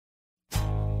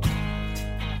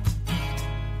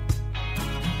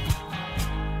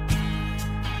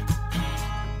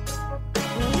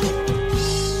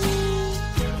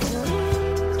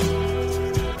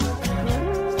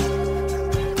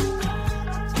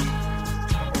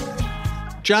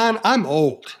John, I'm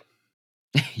old.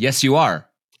 Yes, you are.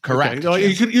 Correct. Okay. Well,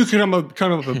 you could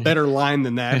come up with a better line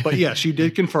than that, but yes, you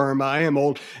did confirm I am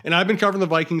old, and I've been covering the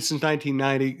Vikings since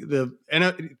 1990, the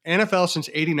NFL since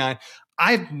 '89.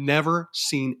 I've never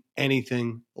seen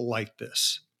anything like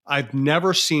this. I've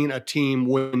never seen a team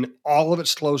win all of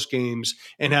its close games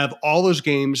and have all those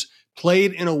games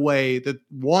played in a way that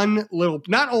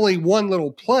not only one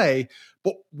little play,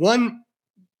 but one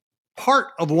part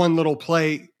of one little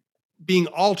play being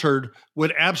altered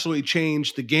would absolutely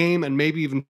change the game and maybe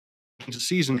even the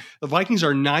season. The Vikings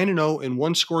are 9-0 in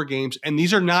one-score games, and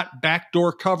these are not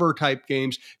backdoor cover type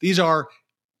games. These are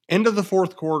end of the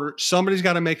fourth quarter. Somebody's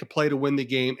got to make a play to win the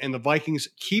game, and the Vikings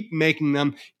keep making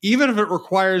them, even if it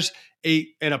requires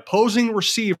an opposing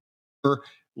receiver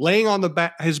laying on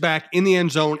his back in the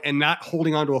end zone and not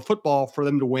holding onto a football for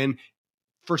them to win.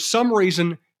 For some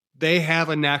reason, they have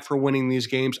a knack for winning these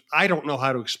games. I don't know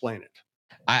how to explain it.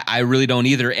 I really don't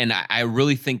either. And I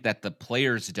really think that the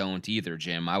players don't either,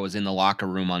 Jim. I was in the locker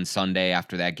room on Sunday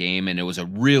after that game, and it was a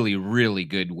really, really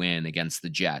good win against the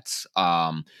Jets.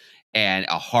 And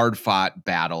a hard-fought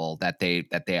battle that they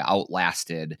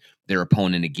outlasted their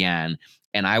opponent again.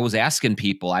 And I was asking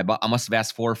people, I must have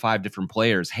asked 4 or 5 different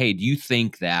players, hey, do you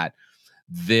think that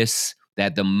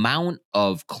that the amount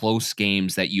of close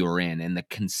games that you're in and the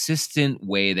consistent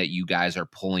way that you guys are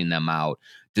pulling them out,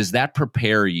 does that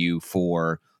prepare you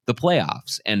for the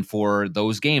playoffs and for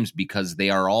those games, because they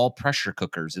are all pressure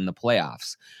cookers in the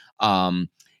playoffs? And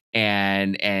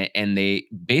they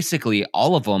basically,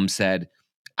 all of them said,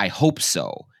 I hope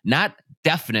so. Not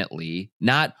definitely,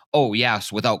 not, oh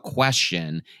yes, without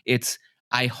question. It's,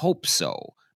 I hope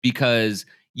so, because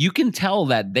you can tell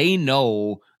that they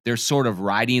know they're sort of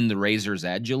riding the razor's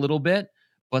edge a little bit,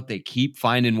 but they keep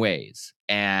finding ways.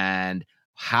 And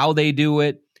how they do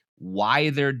it, why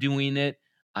they're doing it,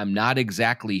 I'm not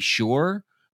exactly sure.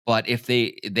 But if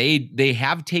they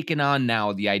have taken on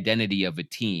now the identity of a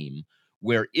team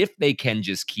where if they can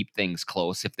just keep things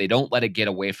close, if they don't let it get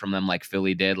away from them like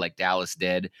Philly did, like Dallas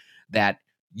did, that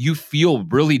you feel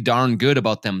really darn good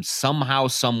about them somehow,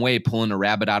 some way pulling a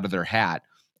rabbit out of their hat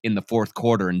in the fourth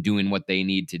quarter and doing what they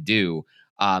need to do.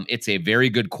 It's a very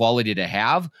good quality to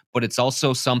have, but it's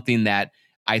also something that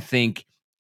I think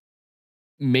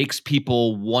makes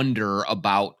people wonder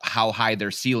about how high their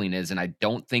ceiling is. And I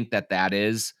don't think that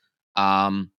is.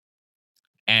 And,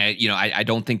 I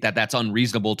don't think that that's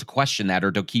unreasonable to question that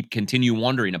or to continue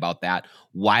wondering about that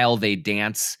while they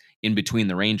dance in between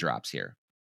the raindrops here.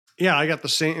 Yeah, I got the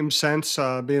same sense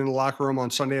being in the locker room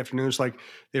on Sunday afternoons. Like,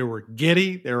 they were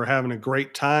giddy. They were having a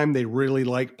great time. They really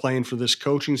like playing for this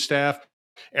coaching staff.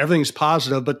 Everything's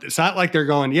positive, but it's not like they're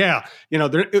going,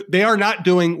 they are not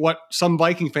doing what some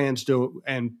Viking fans do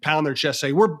and pound their chest,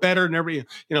 say, we're better than every,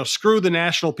 screw the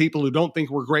national people who don't think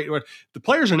we're great. The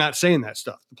players are not saying that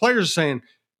stuff. The players are saying,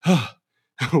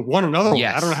 one another.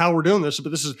 Yes. I don't know how we're doing this,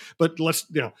 but let's,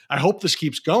 I hope this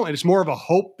keeps going. It's more of a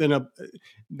hope than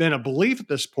a belief at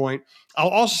this point. I'll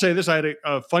also say this. I had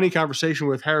a funny conversation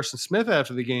with Harrison Smith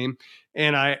after the game.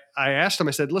 And I asked him,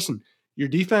 I said, listen, your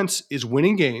defense is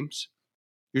winning games.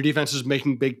 Your defense is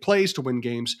making big plays to win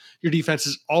games. Your defense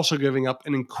is also giving up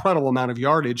an incredible amount of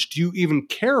yardage. Do you even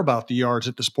care about the yards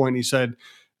at this point? And he said,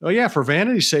 oh yeah, for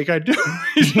vanity's sake, I do.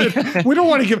 We don't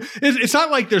want to give. It's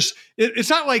not like this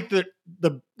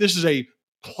is a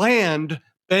planned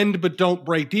bend but don't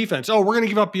break defense. Oh, we're going to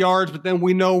give up yards, but then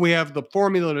we know we have the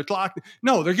formula to clock.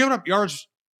 No, they're giving up yards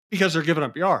because they're giving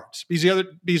up yards.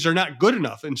 Because they're not good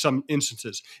enough in some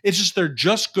instances. It's just they're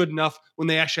just good enough when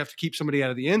they actually have to keep somebody out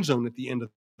of the end zone at the end of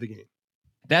the game.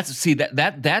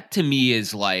 That to me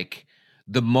is like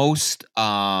the most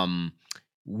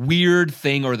weird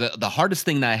thing, or the hardest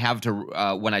thing that I have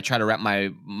to when I try to wrap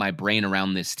my brain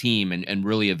around this team and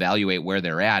really evaluate where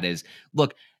they're at is,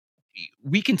 look,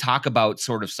 we can talk about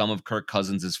sort of some of Kirk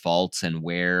Cousins' faults and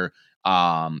where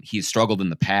he's struggled in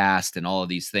the past and all of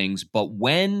these things, but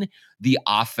when the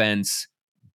offense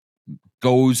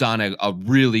goes on a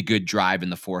really good drive in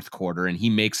the fourth quarter and he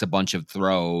makes a bunch of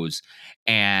throws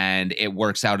and it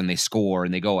works out and they score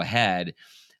and they go ahead,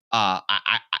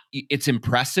 it's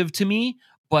impressive to me,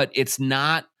 but it's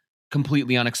not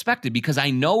completely unexpected because I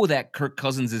know that Kirk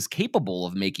Cousins is capable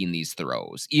of making these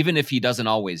throws. Even if he doesn't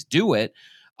always do it,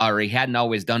 or he hadn't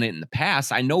always done it in the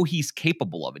past, I know he's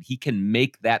capable of it. He can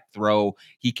make that throw.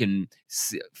 He can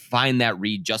find that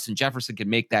read. Justin Jefferson can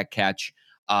make that catch.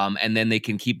 And then they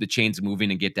can keep the chains moving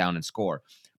and get down and score.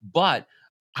 But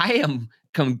I am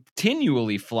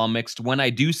continually flummoxed when I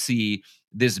do see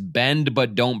this bend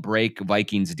but don't break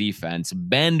Vikings defense.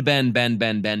 Bend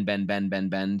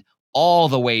all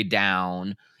the way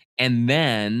down. And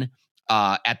then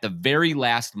at the very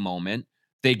last moment,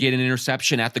 they get an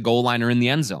interception at the goal line or in the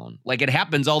end zone. Like, it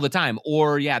happens all the time.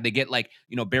 Or they get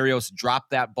Berrios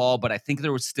dropped that ball, but I think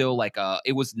there was still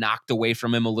it was knocked away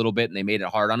from him a little bit and they made it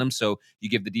hard on him. So you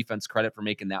give the defense credit for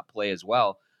making that play as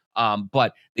well.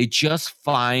 But they just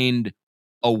find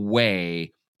a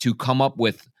way to come up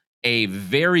with a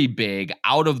very big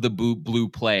out of the blue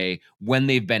play when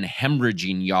they've been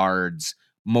hemorrhaging yards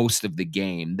most of the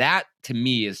game. That to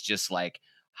me is just like,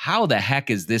 how the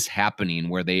heck is this happening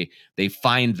where they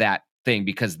find that thing?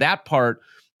 Because that part,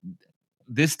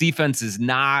 this defense is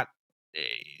not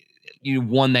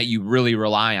one that you really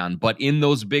rely on, but in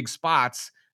those big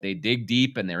spots, they dig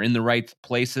deep and they're in the right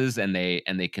places and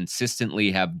they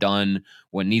consistently have done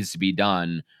what needs to be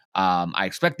done. I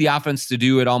expect the offense to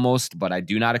do it almost, but I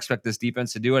do not expect this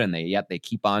defense to do it, and they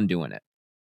keep on doing it.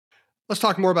 Let's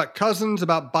talk more about Cousins,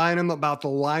 about Bynum, about the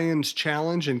Lions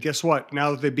challenge. And guess what?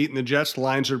 Now that they've beaten the Jets, the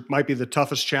Lions might be the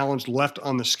toughest challenge left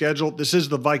on the schedule. This is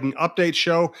the Viking Update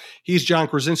Show. He's John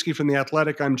Krasinski from The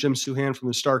Athletic. I'm Jim Suhan from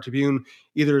the Star Tribune.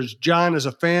 Either as John as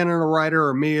a fan and a writer,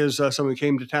 or me as someone who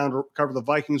came to town to cover the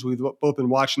Vikings. We've both been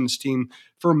watching this team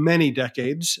for many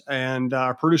decades. And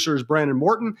our producer is Brandon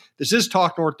Morton. This is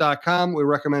TalkNorth.com. We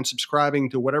recommend subscribing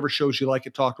to whatever shows you like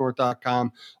at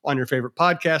TalkNorth.com on your favorite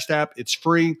podcast app. It's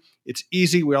free. It's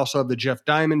easy. We also have the Jeff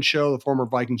Diamond Show, the former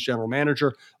Vikings general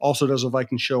manager, also does a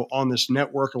Vikings show on this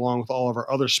network, along with all of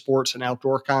our other sports and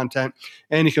outdoor content.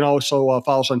 And you can also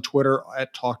follow us on Twitter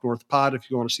at TalkNorthPod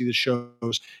if you want to see the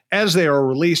shows as they are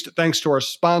released. Thanks to our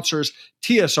sponsors,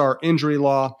 TSR Injury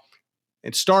Law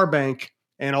and Starbank.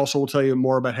 And also we'll tell you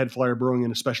more about Head Flyer Brewing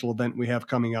and a special event we have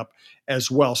coming up as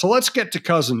well. So let's get to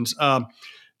Cousins.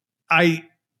 He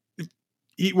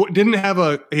had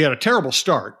a terrible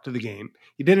start to the game.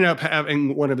 He didn't end up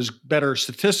having one of his better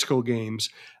statistical games.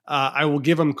 I will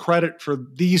give him credit for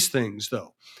these things,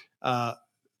 though.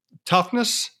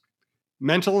 Toughness,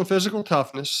 mental and physical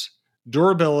toughness,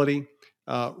 durability,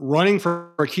 running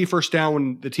for a key first down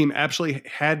when the team absolutely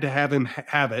had to have him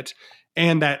have it,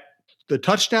 and that the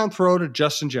touchdown throw to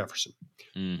Justin Jefferson.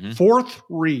 Mm-hmm. Fourth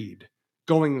read,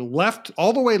 going left,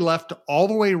 all the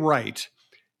way right,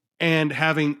 and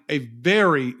having a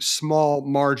very small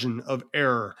margin of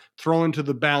error thrown to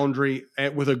the boundary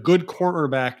with a good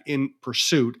cornerback in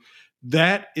pursuit.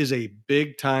 That is a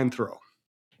big-time throw.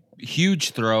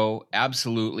 Huge throw,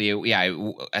 absolutely. Yeah,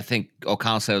 I think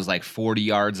O'Connell said it was like 40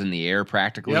 yards in the air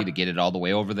practically to get it all the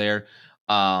way over there.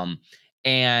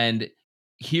 And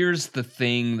here's the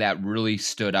thing that really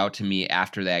stood out to me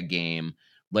after that game.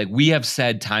 Like we have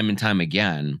said time and time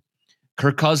again,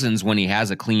 Kirk Cousins, when he has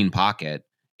a clean pocket,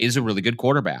 is a really good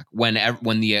quarterback. When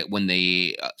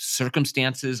the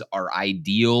circumstances are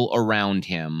ideal around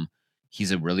him,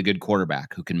 he's a really good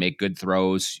quarterback who can make good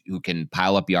throws, who can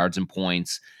pile up yards and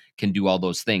points, can do all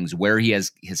those things. Where he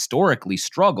has historically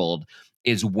struggled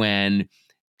is when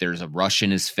there's a rush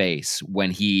in his face,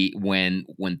 when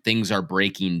things are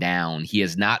breaking down. He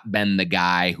has not been the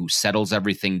guy who settles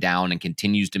everything down and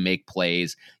continues to make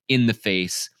plays in the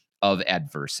face of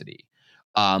adversity.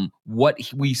 What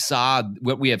we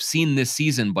have seen this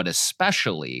season, but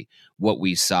especially what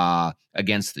we saw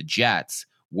against the Jets,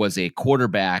 was a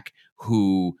quarterback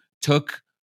who took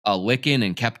a licking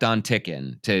and kept on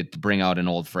ticking, to bring out an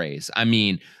old phrase. I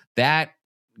mean, that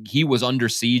he was under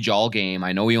siege all game.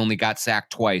 I know he only got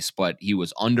sacked twice, but he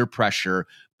was under pressure.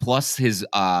 Plus his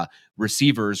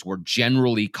receivers were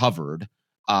generally covered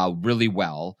really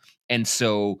well. And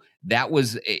so that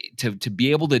was to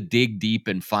be able to dig deep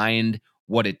and find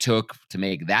what it took to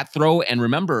make that throw. And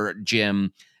remember,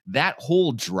 Jim, that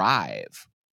whole drive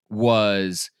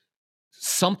was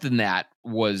something that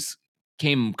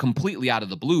came completely out of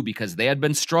the blue because they had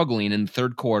been struggling in the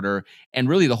third quarter. And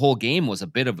really the whole game was a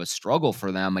bit of a struggle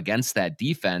for them against that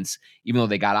defense, even though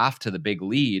they got off to the big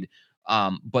lead.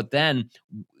 But then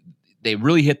they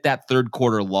really hit that third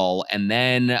quarter lull. And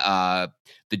then the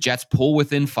Jets pull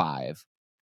within 5.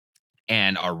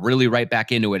 And are really right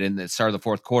back into it in the start of the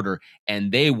fourth quarter.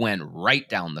 And they went right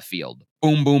down the field.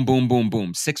 Boom, boom, boom, boom,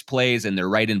 boom. 6 plays, and they're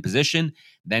right in position.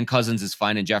 Then Cousins is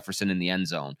finding Jefferson in the end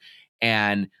zone.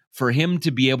 And for him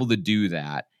to be able to do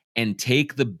that and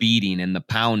take the beating and the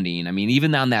pounding, I mean,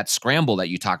 even on that scramble that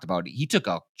you talked about, he took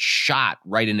a shot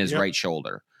right in his right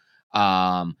shoulder.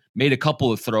 Made a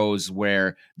couple of throws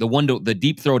where the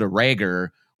deep throw to Reagor,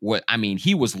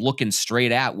 he was looking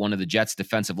straight at one of the Jets'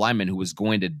 defensive linemen who was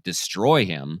going to destroy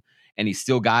him, and he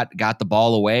still got the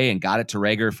ball away and got it to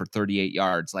Reagor for 38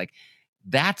 yards. Like,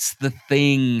 that's the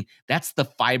thing. That's the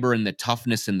fiber and the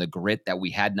toughness and the grit that we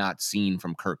had not seen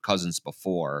from Kirk Cousins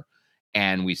before.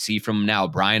 And we see from now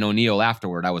Brian O'Neill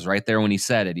afterward. I was right there when he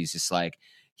said it. He's just like,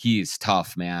 he's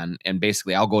tough, man. And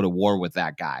basically, I'll go to war with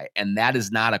that guy. And that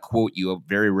is not a quote you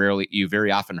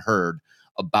very often heard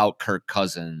about Kirk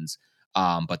Cousins.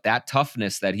 But that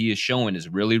toughness that he is showing is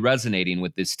really resonating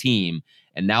with this team.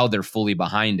 And now they're fully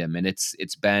behind him. And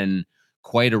it's been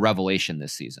quite a revelation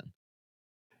this season.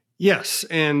 Yes.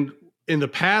 And in the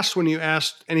past, when you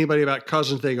asked anybody about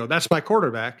Cousins, they go, "That's my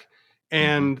quarterback."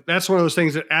 And that's one of those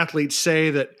things that athletes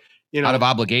say that, Out of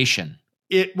obligation.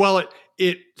 When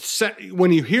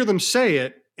you hear them say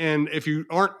it, and if you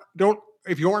aren't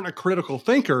a critical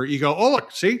thinker, you go, "Oh,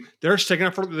 look, see, they're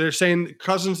saying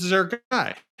Cousins is their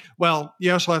guy." Well,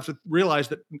 you also have to realize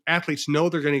that athletes know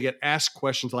they're going to get asked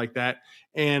questions like that,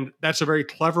 and that's a very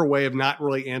clever way of not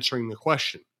really answering the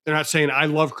question. They're not saying, "I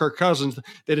love Kirk Cousins."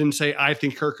 They didn't say, "I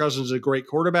think Kirk Cousins is a great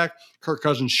quarterback. Kirk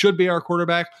Cousins should be our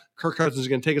quarterback. Kirk Cousins is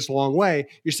going to take us a long way."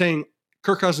 You're saying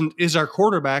Kirk Cousins is our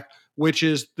quarterback, which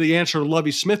is the answer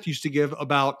Lovie Smith used to give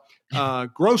about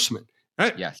Grossman.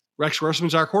 Right? Yes. Rex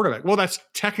Grossman's our quarterback. Well, that's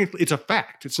technically, it's a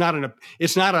fact. It's not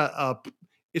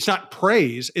not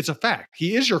praise. It's a fact.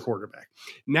 He is your quarterback.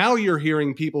 Now you're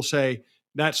hearing people say,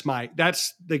 that's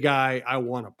the guy I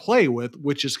want to play with,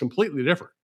 which is completely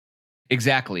different.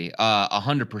 Exactly,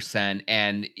 100%.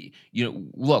 And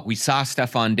look, we saw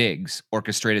Stefon Diggs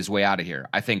orchestrate his way out of here.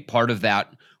 I think part of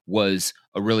that was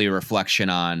a reflection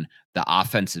on the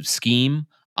offensive scheme,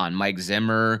 on Mike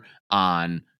Zimmer,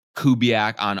 on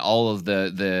Kubiak, on all of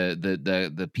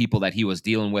the people that he was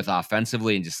dealing with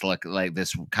offensively, and just like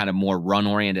this kind of more run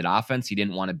oriented offense. He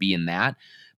didn't want to be in that.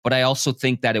 But I also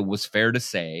think that it was fair to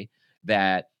say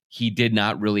that he did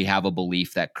not really have a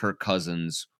belief that Kirk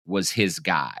Cousins was his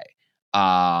guy.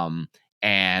 And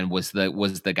was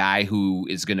the guy who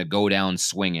is going to go down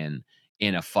swinging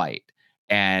in a fight.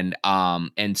 And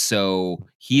so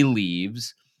he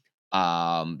leaves.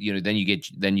 Then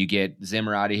you get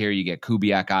Zimmer out of here, you get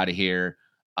Kubiak out of here.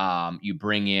 You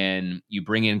bring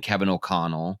in Kevin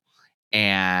O'Connell.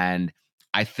 And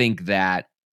I think that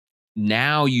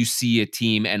now you see a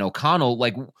team, and O'Connell,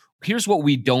 like, here's what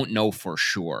we don't know for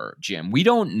sure, Jim. We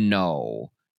don't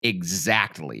know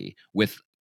exactly with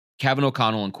Kevin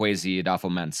O'Connell and Kwesi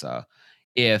Adofo-Mensah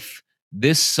if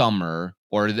this summer,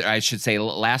 or I should say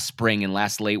last spring and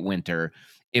last late winter,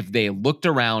 if they looked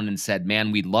around and said,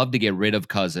 "Man, we'd love to get rid of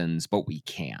Cousins, but we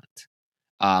can't."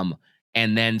 And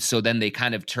then they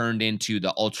kind of turned into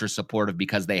the ultra supportive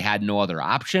because they had no other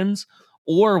options.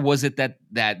 Or was it that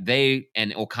they,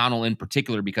 and O'Connell in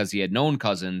particular, because he had known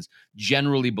Cousins,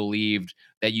 generally believed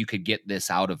that you could get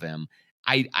this out of him?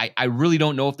 I really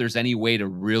don't know if there's any way to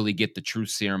really get the truth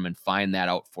serum and find that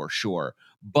out for sure.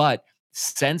 But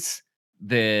since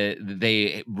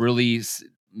they really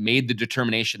made the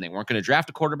determination they weren't going to draft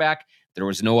a quarterback, there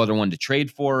was no other one to trade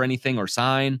for or anything or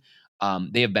sign.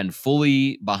 They have been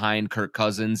fully behind Kirk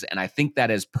Cousins, and I think that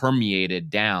has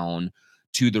permeated down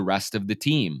to the rest of the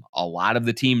team. A lot of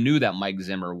the team knew that Mike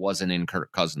Zimmer wasn't in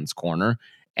Kirk Cousins' corner,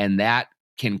 and that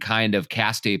can kind of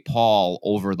cast a pall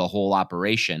over the whole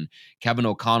operation. Kevin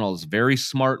O'Connell is very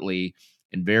smartly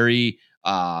and very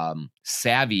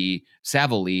savvily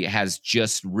has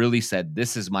just really said,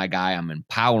 "This is my guy. I'm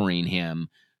empowering him,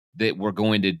 that we're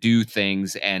going to do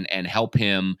things and help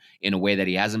him in a way that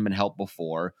he hasn't been helped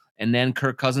before." And then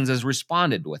Kirk Cousins has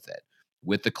responded with it,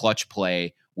 with the clutch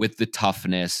play, with the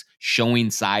toughness,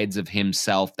 showing sides of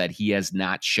himself that he has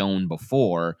not shown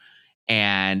before.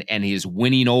 And he's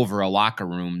winning over a locker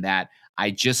room that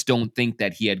I just don't think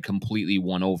that he had completely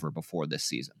won over before this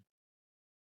season.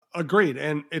 Agreed.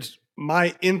 And it's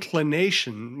my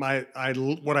inclination, what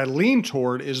I lean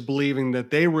toward is believing that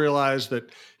they realized that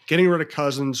getting rid of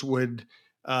Cousins would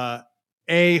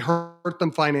A, hurt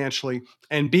them financially,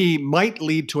 and B, might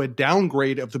lead to a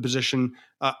downgrade of the position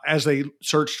as they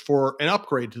searched for an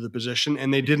upgrade to the position.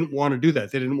 And they didn't want to do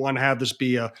that. They didn't want to have this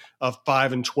be a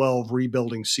 5-12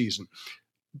 rebuilding season.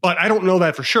 But I don't know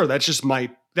that for sure. That's just my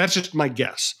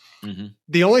guess. Mm-hmm.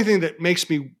 The only thing that makes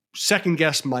me second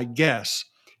guess my guess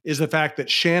is the fact that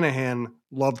Shanahan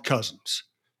loved Cousins.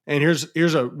 And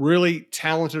here's a really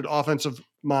talented offensive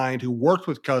mind who worked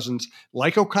with Cousins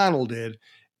like O'Connell did,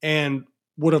 and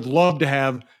would have loved to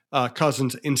have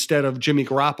Cousins instead of Jimmy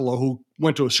Garoppolo, who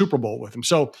went to a Super Bowl with him.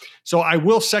 So I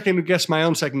will second guess my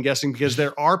own second guessing, because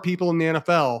there are people in the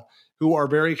NFL who are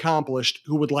very accomplished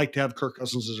who would like to have Kirk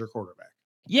Cousins as their quarterback.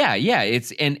 Yeah.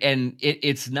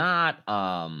 It's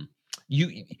not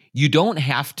you don't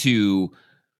have to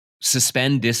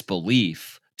suspend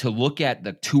disbelief to look at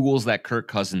the tools that Kirk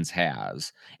Cousins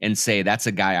has and say, that's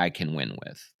a guy I can win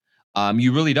with.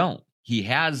 You really don't. He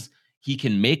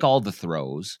can make all the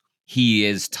throws. He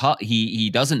is tough. He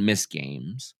doesn't miss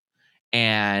games.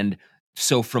 And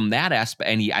So from that aspect,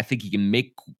 and I think he can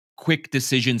make quick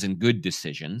decisions and good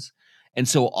decisions. And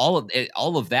so all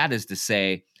of that is to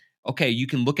say, okay, you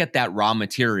can look at that raw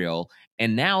material,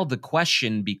 and now the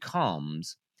question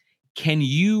becomes, can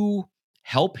you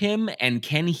help him and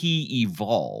can he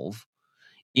evolve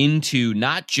into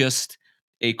not just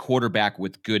a quarterback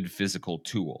with good physical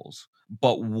tools,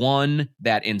 but one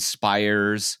that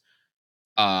inspires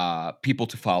people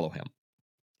to follow him?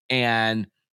 And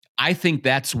I think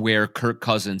that's where Kirk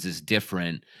Cousins is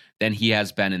different than he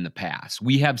has been in the past.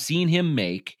 We have seen him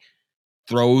make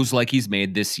throws like he's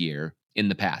made this year in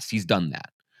the past. He's done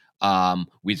that.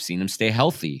 We've seen him stay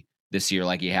healthy this year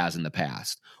like he has in the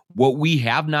past. What we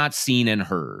have not seen and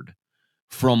heard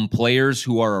from players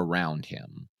who are around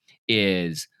him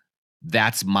is,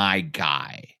 that's my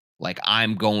guy. Like,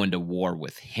 I'm going to war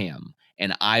with him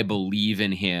and I believe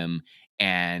in him,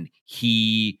 and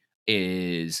he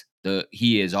is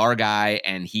our guy,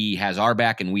 and he has our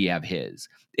back and we have his.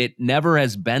 It never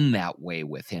has been that way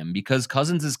with him because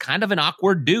Cousins is kind of an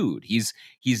awkward dude. He's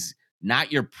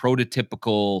not your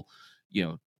prototypical, you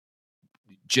know,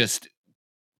 just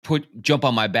jump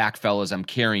on my back, fellas, I'm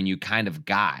carrying you kind of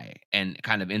guy and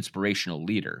kind of inspirational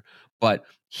leader. But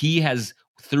he has,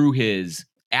 through his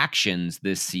actions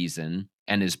this season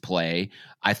and his play,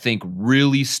 I think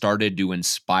really started to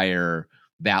inspire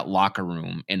that locker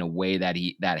room in a way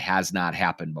that has not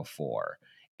happened before.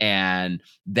 And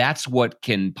that's what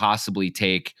can possibly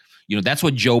take, that's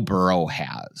what Joe Burrow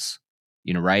has,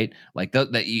 right? Like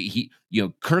that he,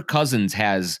 Kirk Cousins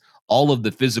has all of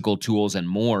the physical tools and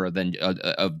more than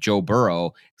of Joe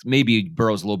Burrow. Maybe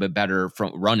Burrow's a little bit better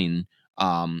from running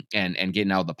and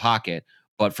getting out of the pocket,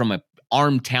 but from a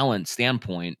arm talent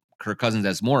standpoint, Kirk Cousins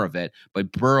has more of it.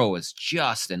 But Burrow is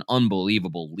just an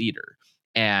unbelievable leader,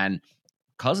 and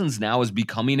Cousins now is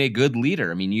becoming a good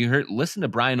leader. I mean, listen to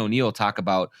Brian O'Neill talk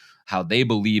about how they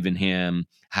believe in him,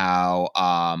 how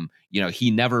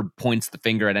he never points the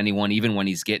finger at anyone, even when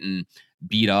he's getting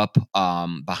beat up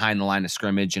behind the line of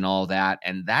scrimmage and all that.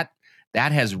 And that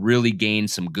has really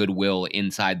gained some goodwill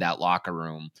inside that locker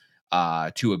room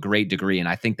to a great degree. And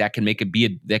I think that can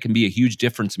be a huge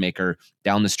difference maker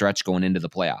down the stretch going into the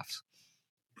playoffs.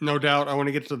 No doubt. I want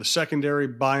to get to the secondary,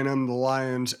 Bynum, the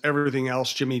Lions, everything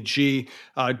else, Jimmy G.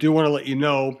 I do want to let you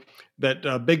know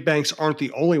that big banks aren't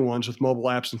the only ones with mobile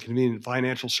apps and convenient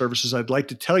financial services. I'd like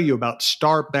to tell you about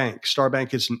Star Bank. Star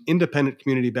Bank is an independent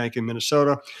community bank in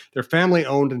Minnesota. They're family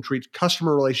owned and treat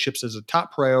customer relationships as a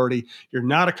top priority. You're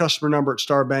not a customer number at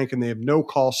Star Bank, and they have no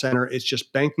call center. It's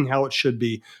just banking how it should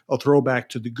be, a throwback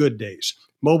to the good days.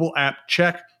 Mobile app,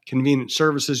 check. Convenient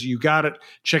services, you got it.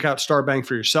 Check out Star Bank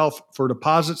for yourself. For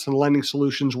deposits and lending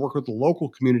solutions, work with the local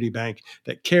community bank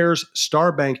that cares.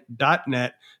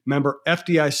 Starbank.net, member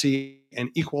FDIC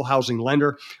and equal housing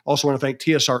lender. Also want to thank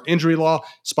TSR Injury Law,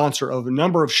 sponsor of a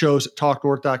number of shows at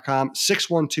talknorth.com,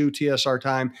 612 TSR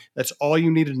time. That's all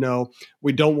you need to know.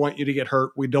 We don't want you to get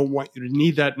hurt. We don't want you to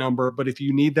need that number. But if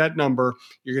you need that number,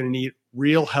 you're going to need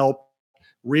real help,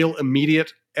 real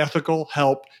immediate ethical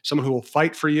help, someone who will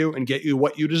fight for you and get you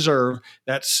what you deserve.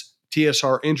 That's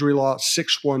TSR Injury Law,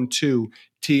 612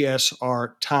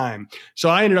 TSR time. So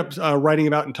I ended up writing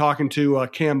about and talking to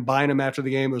Cam Bynum after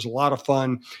the game. It was a lot of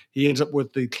fun. He ends up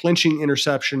with the clinching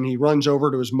interception. He runs over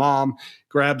to his mom,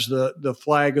 grabs the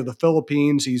flag of the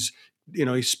Philippines. He's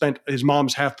spent, his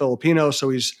mom's half Filipino, so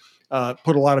he's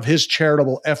put a lot of his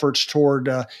charitable efforts toward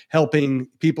helping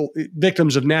people,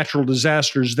 victims of natural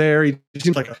disasters there. He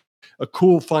seems like a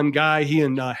cool, fun guy. He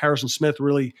and Harrison Smith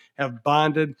really have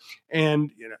bonded,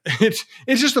 and it's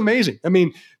just amazing. I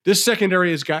mean, this secondary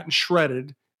has gotten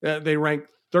shredded. They rank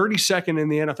 32nd in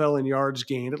the NFL in yards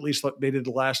gained, at least they did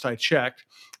the last I checked,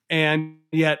 and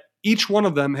yet each one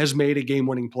of them has made a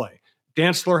game-winning play.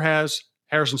 Dantzler has,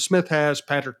 Harrison Smith has,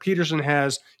 Patrick Peterson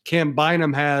has, Cam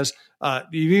Bynum has.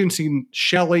 You've even seen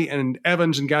Shelley and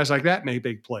Evans and guys like that make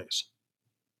big plays.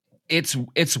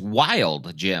 It's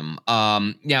wild, Jim.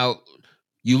 Now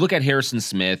you look at Harrison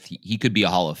Smith; he could be a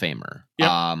Hall of Famer.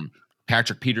 Yep.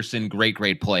 Patrick Peterson,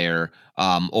 great player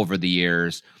over the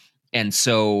years, and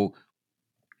so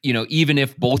even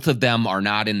if both of them are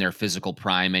not in their physical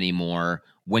prime anymore,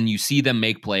 when you see them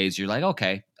make plays, you're like,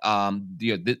 okay,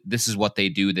 this is what they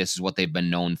do. This is what they've been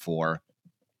known for,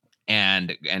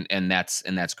 and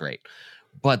that's great.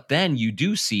 But then you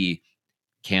do see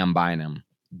Cam Bynum,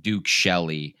 Duke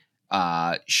Shelley,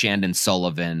 Shandon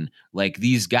Sullivan, like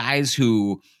these guys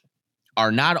who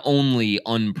are not only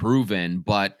unproven,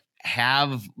 but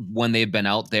have, when they've been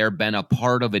out there, been a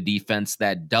part of a defense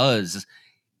that does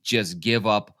just give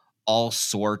up all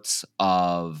sorts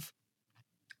of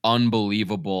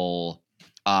unbelievable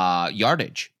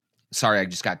yardage. Sorry, I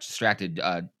just got distracted.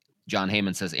 John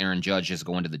Heyman says Aaron Judge is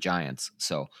going to the Giants.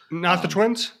 So Not the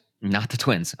Twins? not the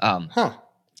Twins. Huh.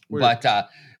 Weird.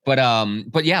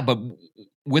 But yeah, but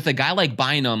with a guy like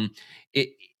Bynum, it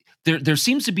there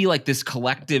seems to be like this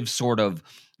collective sort of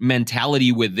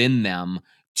mentality within them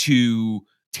to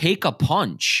take a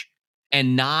punch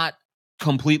and not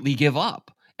completely give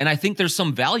up. And I think there's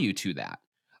some value to that.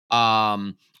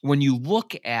 When you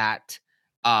look at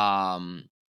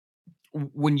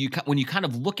when you kind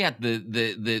of look at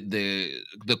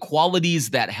the qualities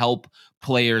that help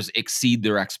players exceed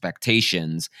their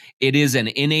expectations, it is an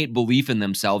innate belief in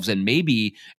themselves and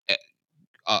maybe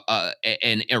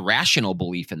an irrational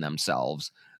belief in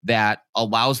themselves that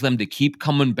allows them to keep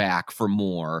coming back for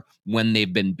more when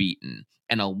they've been beaten.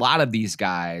 And a lot of these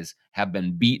guys have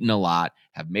been beaten a lot,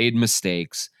 have made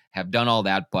mistakes, have done all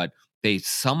that, but they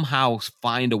somehow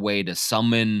find a way to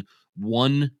summon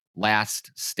one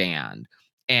last stand.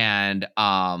 And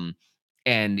I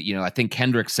think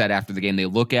Kendrick said after the game, they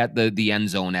look at the end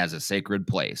zone as a sacred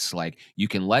place. Like, you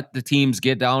can let the teams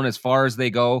get down as far as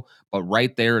they go, but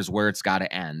right there is where it's got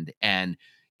to end. And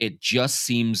it just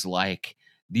seems like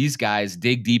these guys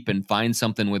dig deep and find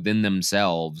something within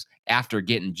themselves after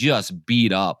getting just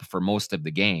beat up for most of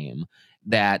the game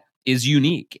that is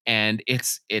unique, and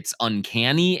it's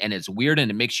uncanny and it's weird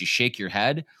and it makes you shake your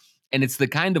head. And it's the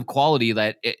kind of quality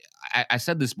that I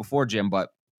said this before, Jim, but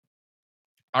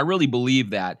I really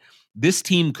believe that this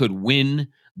team could win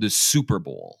the Super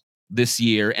Bowl this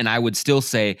year, and I would still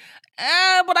say,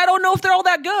 but I don't know if they're all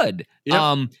that good.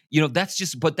 Yep.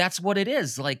 But that's what it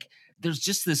is. Like, there's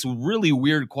just this really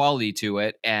weird quality to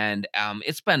it, and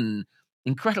it's been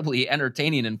incredibly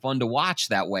entertaining and fun to watch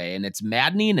that way. And it's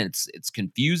maddening, and it's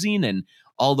confusing, and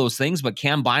all those things. But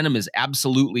Cam Bynum is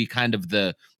absolutely kind of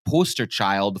the poster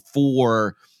child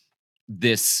for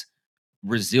this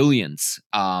resilience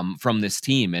from this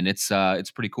team, and it's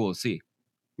pretty cool to see.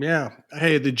 Yeah.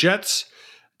 Hey, the Jets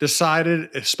decided,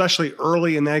 especially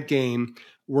early in that game,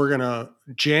 we're going to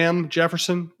jam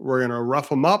Jefferson. We're going to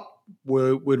rough him up.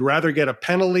 We'd rather get a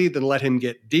penalty than let him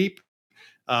get deep.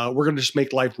 We're going to just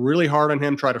make life really hard on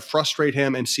him, try to frustrate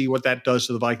him, and see what that does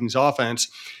to the Vikings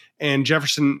offense. And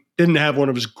Jefferson didn't have one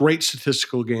of his great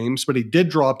statistical games, but he did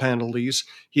draw penalties.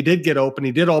 He did get open.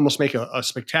 He did almost make a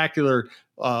spectacular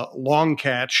long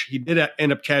catch. He did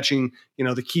end up catching,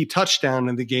 the key touchdown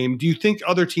in the game. Do you think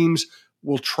other teams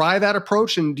will try that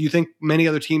approach? And do you think many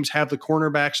other teams have the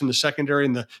cornerbacks in the secondary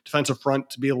and the defensive front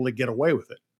to be able to get away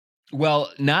with it?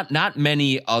 Well, not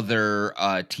many other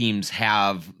teams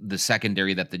have the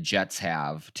secondary that the Jets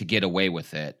have to get away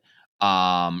with it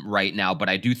right now, but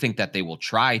I do think that they will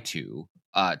try to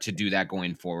do that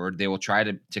going forward. They will try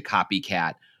to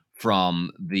copycat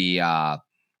from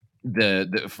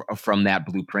from that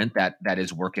blueprint that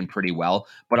is working pretty well.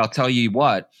 But I'll tell you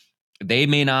what, they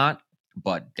may not,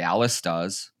 but Dallas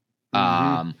does.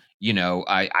 Mm-hmm.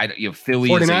 Philly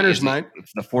 49ers might.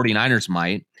 The 49ers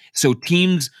might. So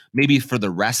teams maybe for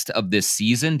the rest of this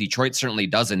season, Detroit certainly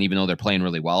doesn't, even though they're playing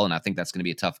really well, and I think that's going to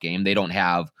be a tough game. They don't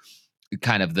have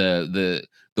kind of the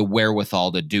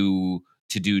wherewithal to do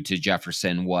to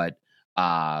Jefferson what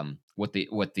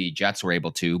the Jets were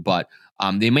able to, but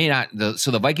they may not.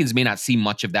 So the Vikings may not see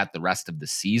much of that the rest of the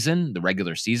season, the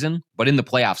regular season, but in the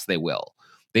playoffs they will.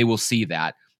 They will see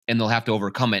that, and they'll have to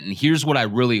overcome it. And here's what I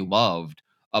really loved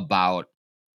about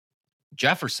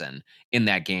Jefferson in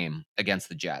that game against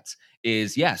the Jets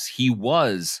is, yes, he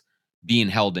was being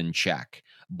held in check,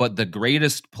 but the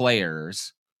greatest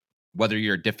players, whether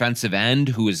you're a defensive end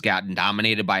who has gotten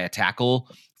dominated by a tackle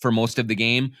for most of the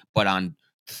game, but on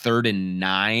 3rd and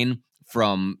 9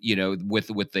 from,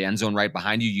 with the end zone right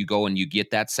behind you, you go and you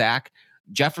get that sack.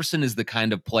 Jefferson is the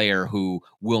kind of player who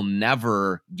will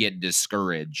never get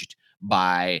discouraged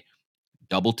by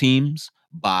double teams,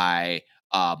 by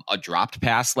a dropped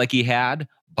pass like he had,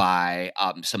 by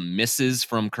some misses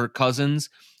from Kirk Cousins.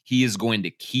 He is going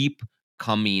to keep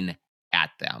coming at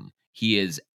them. He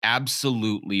is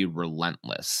absolutely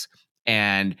relentless.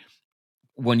 And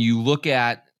when you look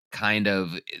at kind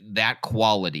of that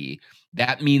quality,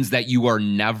 that means that you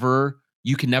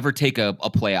can never take a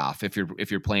playoff if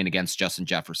you're playing against Justin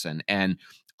Jefferson. And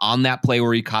on that play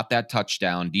where he caught that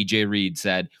touchdown, DJ Reed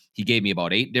said he gave me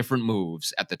about 8 different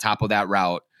moves at the top of that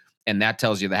route. And that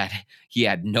tells you that he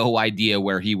had no idea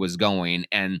where he was going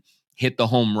and hit the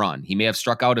home run. He may have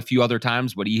struck out a few other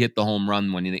times, but he hit the home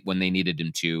run when they needed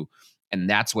him to. And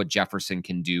that's what Jefferson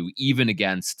can do, even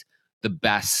against the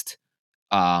best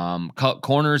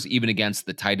corners, even against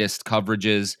the tightest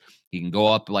coverages. He can go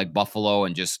up like Buffalo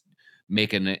and just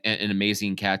make an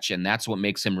amazing catch. And that's what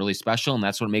makes him really special. And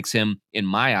that's what makes him, in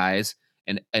my eyes,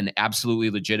 an absolutely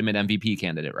legitimate MVP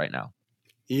candidate right now.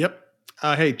 Yep.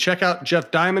 Hey, check out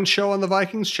Jeff Diamond's show on the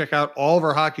Vikings. Check out all of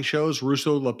our hockey shows: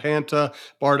 Russo, LaPanta,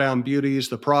 Bar Down Beauties,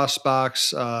 The Pross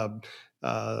Box.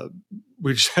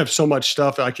 We just have so much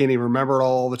stuff I can't even remember it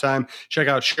all the time. Check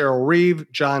out Cheryl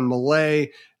Reeve, John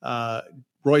Millay,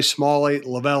 Roy Smalley,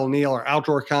 Lavelle Neal, our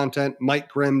outdoor content, Mike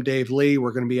Grimm, Dave Lee.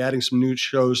 We're going to be adding some new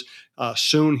shows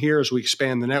soon here as we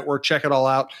expand the network. Check it all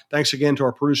out. Thanks again to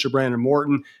our producer, Brandon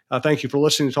Morton. Thank you for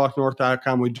listening to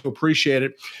TalkNorth.com. We do appreciate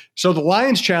it. So the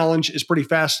Lions Challenge is pretty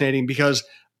fascinating because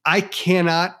I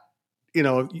cannot,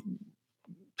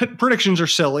 predictions are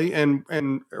silly and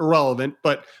irrelevant,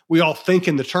 but we all think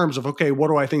in the terms of, okay, what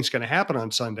do I think is going to happen on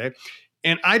Sunday?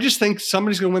 And I just think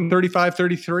somebody's going to win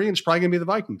 35-33, and it's probably going to be the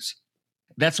Vikings.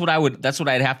 That's what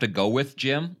I'd have to go with,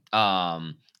 Jim.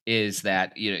 Is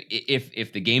that,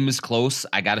 if the game is close,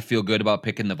 I got to feel good about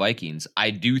picking the Vikings.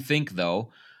 I do think,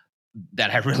 though,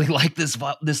 that I really like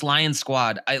this Lions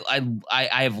squad.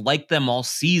 I have liked them all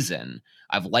season.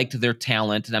 I've liked their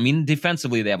talent, and I mean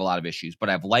defensively they have a lot of issues, but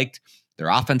I've liked their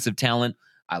offensive talent.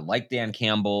 I like Dan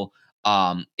Campbell.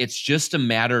 It's just a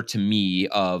matter to me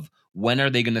of when are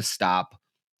they going to stop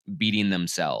beating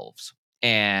themselves.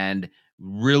 And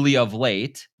really, of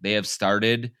late, they have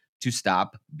started to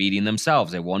stop beating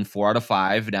themselves. They won 4 out of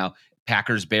 5. Now,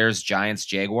 Packers, Bears, Giants,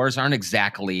 Jaguars aren't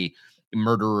exactly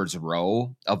murderer's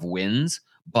row of wins,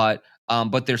 but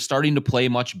they're starting to play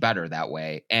much better that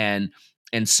way. And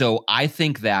so I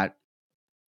think that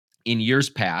in years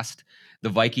past, the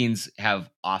Vikings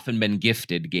have often been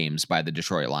gifted games by the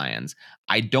Detroit Lions.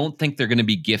 I don't think they're going to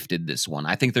be gifted this one.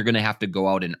 I think they're going to have to go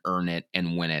out and earn it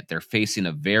and win it. They're facing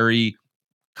a very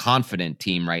confident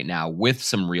team right now with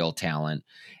some real talent.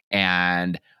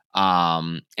 And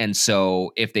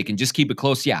so if they can just keep it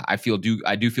close, yeah, I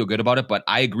do feel good about it. But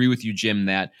I agree with you, Jim,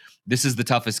 that this is the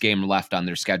toughest game left on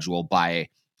their schedule by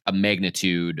a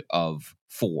magnitude of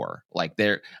 4. Like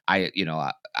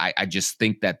I just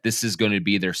think that this is going to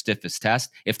be their stiffest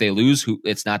test. If they lose,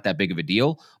 it's not that big of a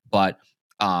deal. But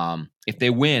if they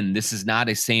win, this is not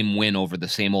a same win over the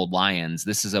same old Lions.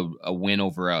 This is a win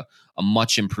over a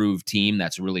much improved team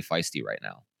that's really feisty right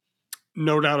now.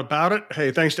 No doubt about it.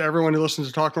 Hey, thanks to everyone who listens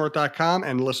to TalkNorth.com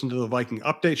and listen to the Viking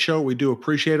Update Show. We do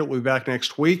appreciate it. We'll be back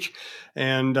next week.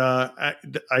 And I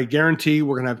guarantee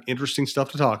we're going to have interesting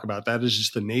stuff to talk about. That is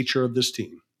just the nature of this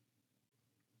team.